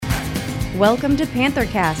Welcome to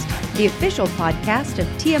PantherCast, the official podcast of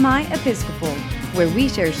TMI Episcopal, where we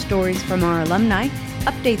share stories from our alumni,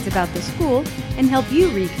 updates about the school, and help you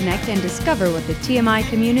reconnect and discover what the TMI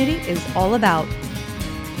community is all about.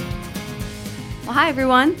 Well, hi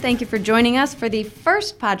everyone. Thank you for joining us for the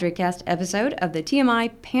first PadreCast episode of the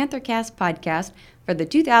TMI PantherCast podcast for the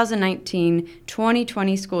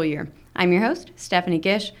 2019-2020 school year. I'm your host, Stephanie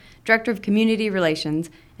Gish, Director of Community Relations,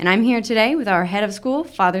 and I'm here today with our head of school,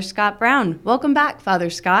 Father Scott Brown. Welcome back, Father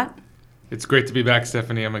Scott. It's great to be back,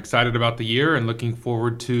 Stephanie. I'm excited about the year and looking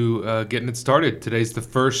forward to getting it started. Today's the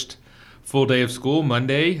first full day of school,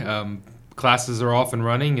 Monday. Classes are off and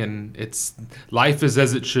running, and life is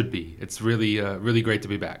as it should be. It's really great to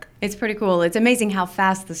be back. It's pretty cool. It's amazing how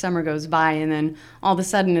fast the summer goes by, and then all of a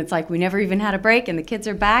sudden it's like we never even had a break, and the kids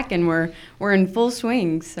are back, and we're in full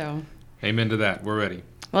swing. So, amen to that. We're ready.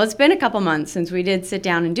 Well, it's been a couple months since we did sit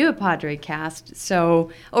down and do a PadreCast.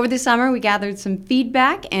 So over the summer, we gathered some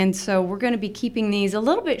feedback, and so we're going to be keeping these a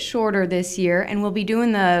little bit shorter this year, and we'll be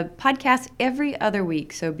doing the podcast every other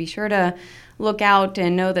week. So be sure to look out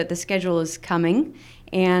and know that the schedule is coming.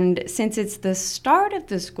 And since it's the start of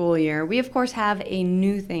the school year, we, of course, have a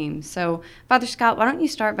new theme. So, Father Scott, why don't you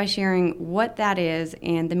start by sharing what that is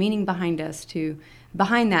and the meaning behind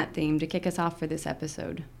that theme to kick us off for this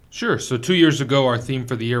episode? Sure. So 2 years ago, our theme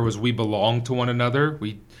for the year was We Belong to One Another.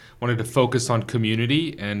 We wanted to focus on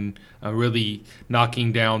community and really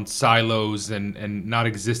knocking down silos and not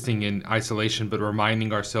existing in isolation, but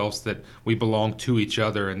reminding ourselves that we belong to each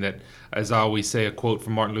other, and that, as I always say, a quote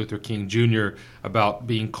from Martin Luther King Jr. about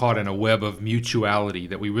being caught in a web of mutuality,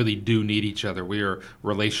 that we really do need each other. We are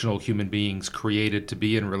relational human beings created to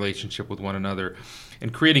be in relationship with one another,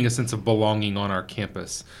 and creating a sense of belonging on our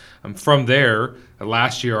campus. From there,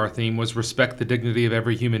 last year our theme was respect the dignity of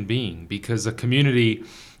every human being, because a community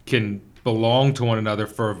can belong to one another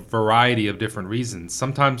for a variety of different reasons,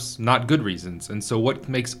 sometimes not good reasons. And so what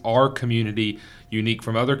makes our community unique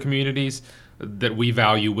from other communities? That we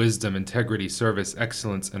value wisdom, integrity, service,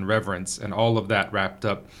 excellence, and reverence, and all of that wrapped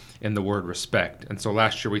up in the word respect. And so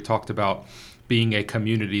last year we talked about being a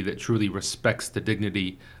community that truly respects the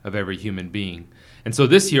dignity of every human being. And so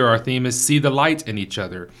this year our theme is see the light in each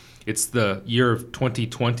other. It's the year of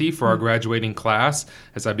 2020 for our graduating class.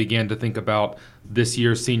 As I began to think about this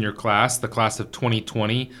year's senior class, the class of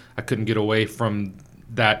 2020, I couldn't get away from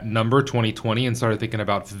that number, 2020, and started thinking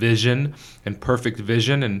about vision and perfect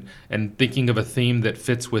vision and thinking of a theme that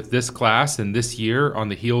fits with this class and this year on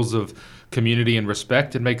the heels of community and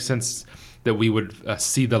respect. It makes sense that we would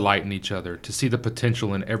see the light in each other, to see the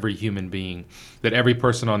potential in every human being, that every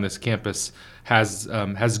person on this campus has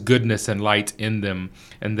goodness and light in them,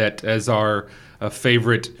 and that, as our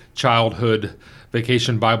favorite childhood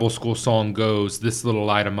vacation Bible school song goes, this little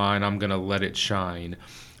light of mine, I'm going to let it shine.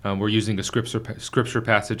 We're using a scripture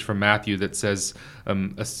passage from Matthew that says,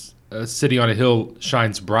 a city on a hill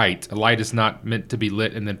shines bright. A light is not meant to be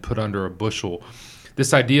lit and then put under a bushel.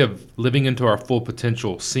 This idea of living into our full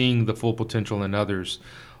potential, seeing the full potential in others.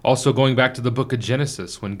 Also going back to the book of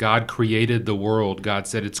Genesis, when God created the world, God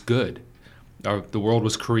said it's good. The world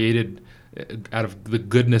was created out of the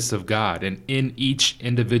goodness of God. And in each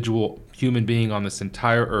individual human being on this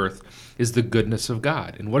entire earth is the goodness of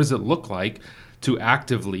God. And what does it look like to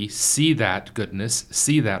actively see that goodness,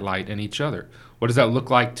 see that light in each other? What does that look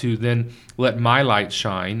like to then let my light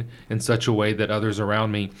shine in such a way that others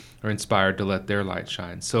around me are inspired to let their light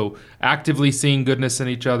shine? So actively seeing goodness in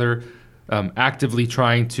each other, actively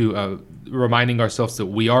trying to reminding ourselves that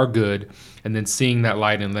we are good, and then seeing that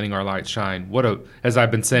light and letting our light shine. As I've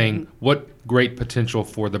been saying, what great potential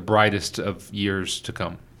for the brightest of years to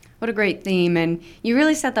come. What a great theme, and you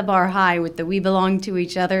really set the bar high with the we belong to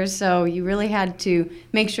each other, so you really had to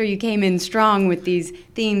make sure you came in strong with these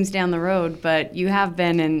themes down the road, but you have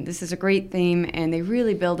been, and this is a great theme, and they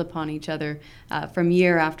really build upon each other from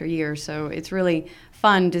year after year, so it's really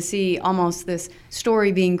fun to see almost this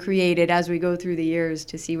story being created as we go through the years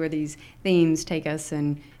to see where these themes take us,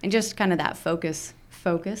 and just kind of that focus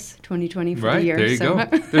 2020 for the year. There you go.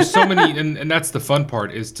 There's so many, and that's the fun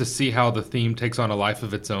part, is to see how the theme takes on a life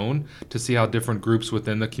of its own, to see how different groups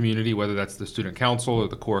within the community, whether that's the student council or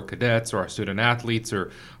the Corps cadets or our student athletes or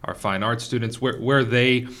our fine arts students, where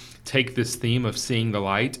they take this theme of seeing the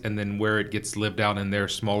light and then where it gets lived out in their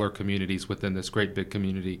smaller communities within this great big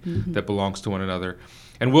community that belongs to one another.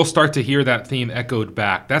 And we'll start to hear that theme echoed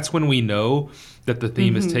back. That's when we know that the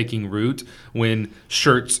theme is taking root, when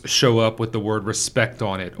shirts show up with the word respect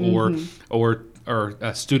on it, or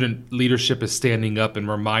student leadership is standing up and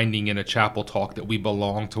reminding in a chapel talk that we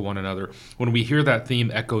belong to one another. When we hear that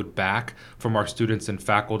theme echoed back from our students and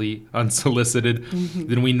faculty unsolicited,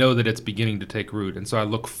 then we know that it's beginning to take root. And so I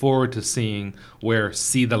look forward to seeing where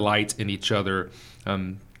See the Light in Each Other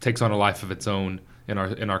takes on a life of its own in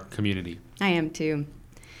our community. I am too.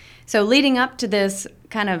 So leading up to this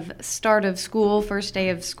kind of start of school, first day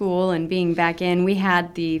of school and being back in, we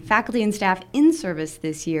had the faculty and staff in service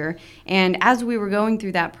this year. And as we were going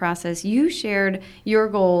through that process, you shared your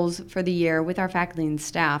goals for the year with our faculty and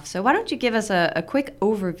staff. So why don't you give us a quick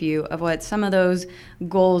overview of what some of those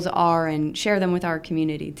goals are and share them with our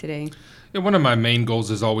community today? Yeah, one of my main goals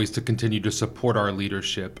is always to continue to support our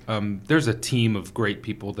leadership. There's a team of great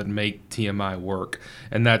people that make TMI work,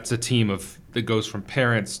 and that's a team that goes from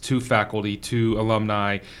parents to faculty to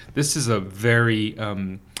alumni. This is a very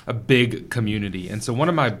a big community, and so one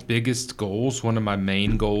of my biggest goals, one of my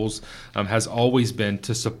main goals, has always been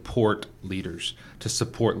to support leaders, to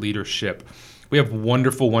support leadership. We have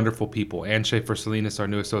wonderful, wonderful people. Ann Schaefer-Salinas, our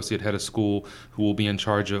new associate head of school, who will be in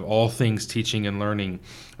charge of all things teaching and learning.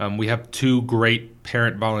 We have two great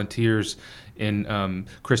parent volunteers in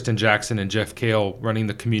Kristen Jackson and Jeff Kale running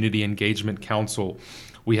the Community Engagement Council.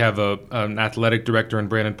 We have an athletic director in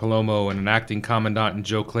Brandon Palomo and an acting commandant in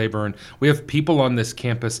Joe Claiborne. We have people on this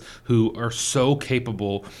campus who are so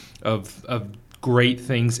capable of great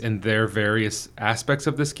things in their various aspects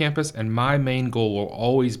of this campus, and my main goal will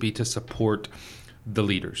always be to support the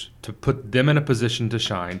leaders, to put them in a position to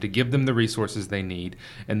shine, to give them the resources they need,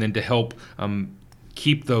 and then to help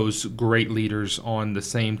keep those great leaders on the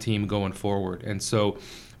same team going forward. And so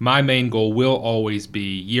my main goal will always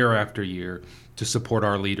be, year after year, to support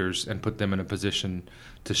our leaders and put them in a position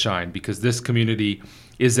to shine, because this community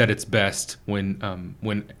is at its best when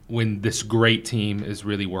this great team is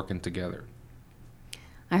really working together.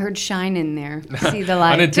 I heard shine in there. See the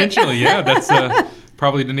light. Unintentionally, yeah. That's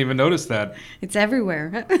probably didn't even notice that. It's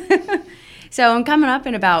everywhere. So coming up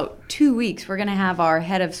in about 2 weeks, we're going to have our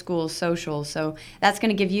head of school social. So that's going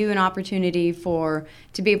to give you an opportunity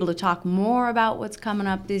to be able to talk more about what's coming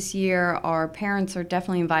up this year. Our parents are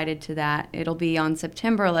definitely invited to that. It'll be on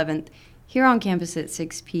September 11th here on campus at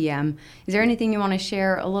 6 p.m. Is there anything you want to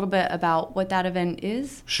share a little bit about what that event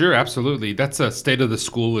is? Sure, absolutely. That's a State of the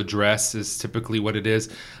School address is typically what it is.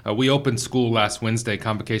 We opened school last Wednesday,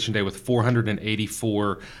 Convocation Day, with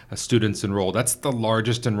 484 students enrolled. That's the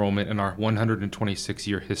largest enrollment in our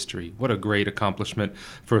 126-year history. What a great accomplishment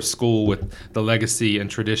for a school with the legacy and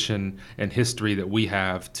tradition and history that we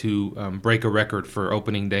have to break a record for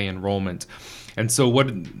opening day enrollment. And so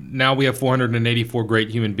now we have 484 great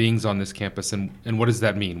human beings on this campus, and what does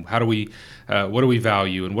that mean? What do we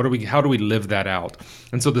value, and how do we live that out?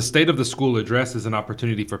 And so the State of the School address is an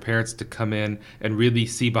opportunity for parents to come in and really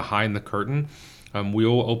see behind the curtain.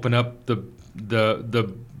 We'll open up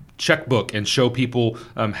the checkbook and show people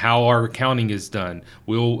how our accounting is done.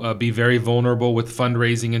 We'll be very vulnerable with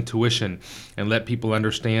fundraising and tuition and let people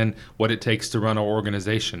understand what it takes to run our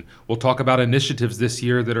organization. We'll talk about initiatives this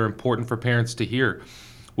year that are important for parents to hear.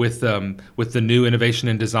 With the new Innovation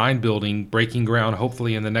and Design building breaking ground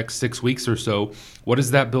hopefully in the next 6 weeks or so, what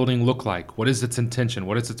does that building look like? What is its intention?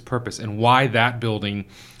 What is its purpose? And why that building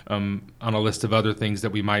on a list of other things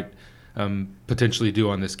that we might potentially do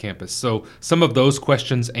on this campus. So some of those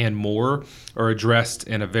questions and more are addressed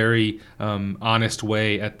in a very honest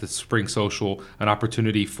way at the Spring Social, an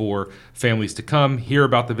opportunity for families to come, hear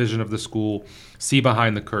about the vision of the school, see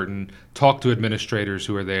behind the curtain, talk to administrators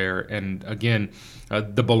who are there. And again,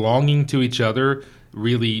 the belonging to each other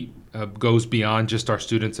really goes beyond just our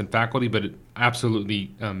students and faculty, but it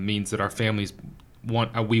absolutely means that our families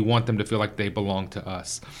we want them to feel like they belong to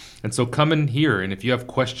us. And so come in here, and if you have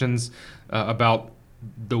questions about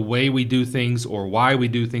the way we do things or why we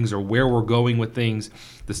do things or where we're going with things,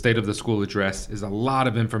 the State of the School address is a lot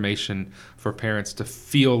of information for parents to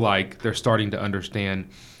feel like they're starting to understand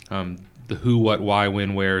the who, what, why,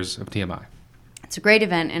 when, wheres of TMI. It's a great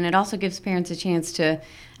event, and it also gives parents a chance to,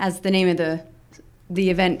 as the name of the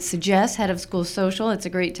event suggests, Head of School Social, it's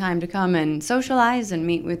a great time to come and socialize and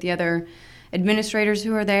meet with the other administrators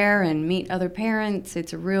who are there and meet other parents.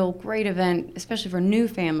 It's a real great event, especially for new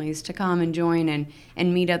families, to come and join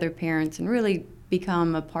and meet other parents and really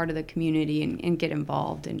become a part of the community and get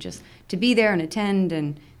involved and just to be there and attend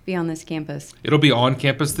and be on this campus. It'll be on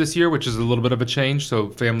campus this year, which is a little bit of a change. So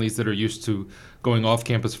families that are used to going off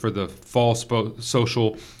campus for the fall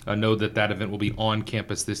social know that event will be on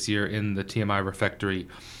campus this year in the TMI refectory,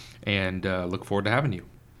 and look forward to having you.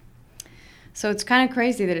 So it's kind of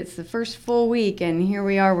crazy that it's the first full week, and here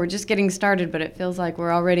we are. We're just getting started, but it feels like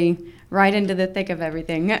we're already right into the thick of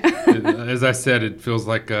everything. As I said, it feels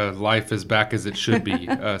like life is back as it should be.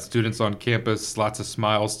 Students on campus, lots of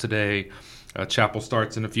smiles today. Chapel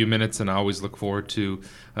starts in a few minutes, and I always look forward to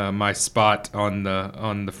my spot on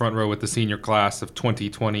the front row with the senior class of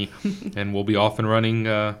 2020, and we'll be off and running.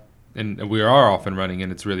 And we are off and running,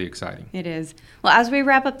 and it's really exciting. It is. Well, as we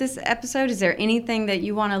wrap up this episode, is there anything that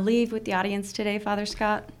you want to leave with the audience today, Father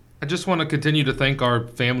Scott? I just want to continue to thank our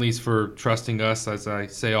families for trusting us, as I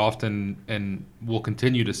say often and will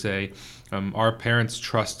continue to say. Our parents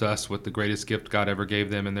trust us with the greatest gift God ever gave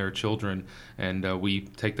them and their children, and we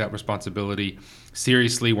take that responsibility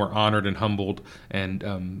seriously. We're honored and humbled,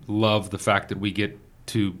 and love the fact that we get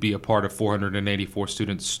to be a part of 484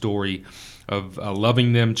 students' story of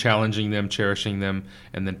loving them, challenging them, cherishing them,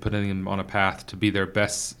 and then putting them on a path to be their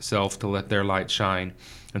best self, to let their light shine.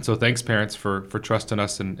 And so thanks, parents, for trusting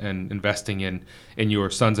us and investing in your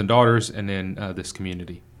sons and daughters and in this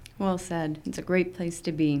community. Well said. It's a great place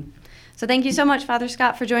to be. So thank you so much, Father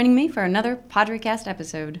Scott, for joining me for another PadreCast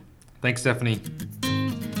episode. Thanks, Stephanie.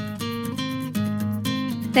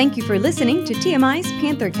 Thank you for listening to TMI's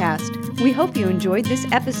PantherCast. We hope you enjoyed this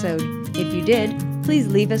episode. If you did, please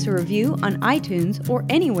leave us a review on iTunes or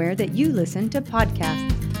anywhere that you listen to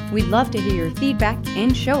podcasts. We'd love to hear your feedback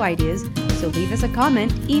and show ideas, so leave us a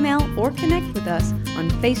comment, email, or connect with us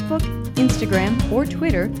on Facebook, Instagram, or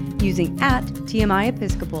Twitter using @TMI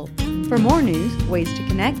Episcopal. For more news, ways to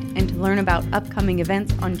connect, and to learn about upcoming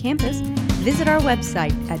events on campus, visit our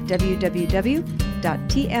website at www.tmi-sa.org.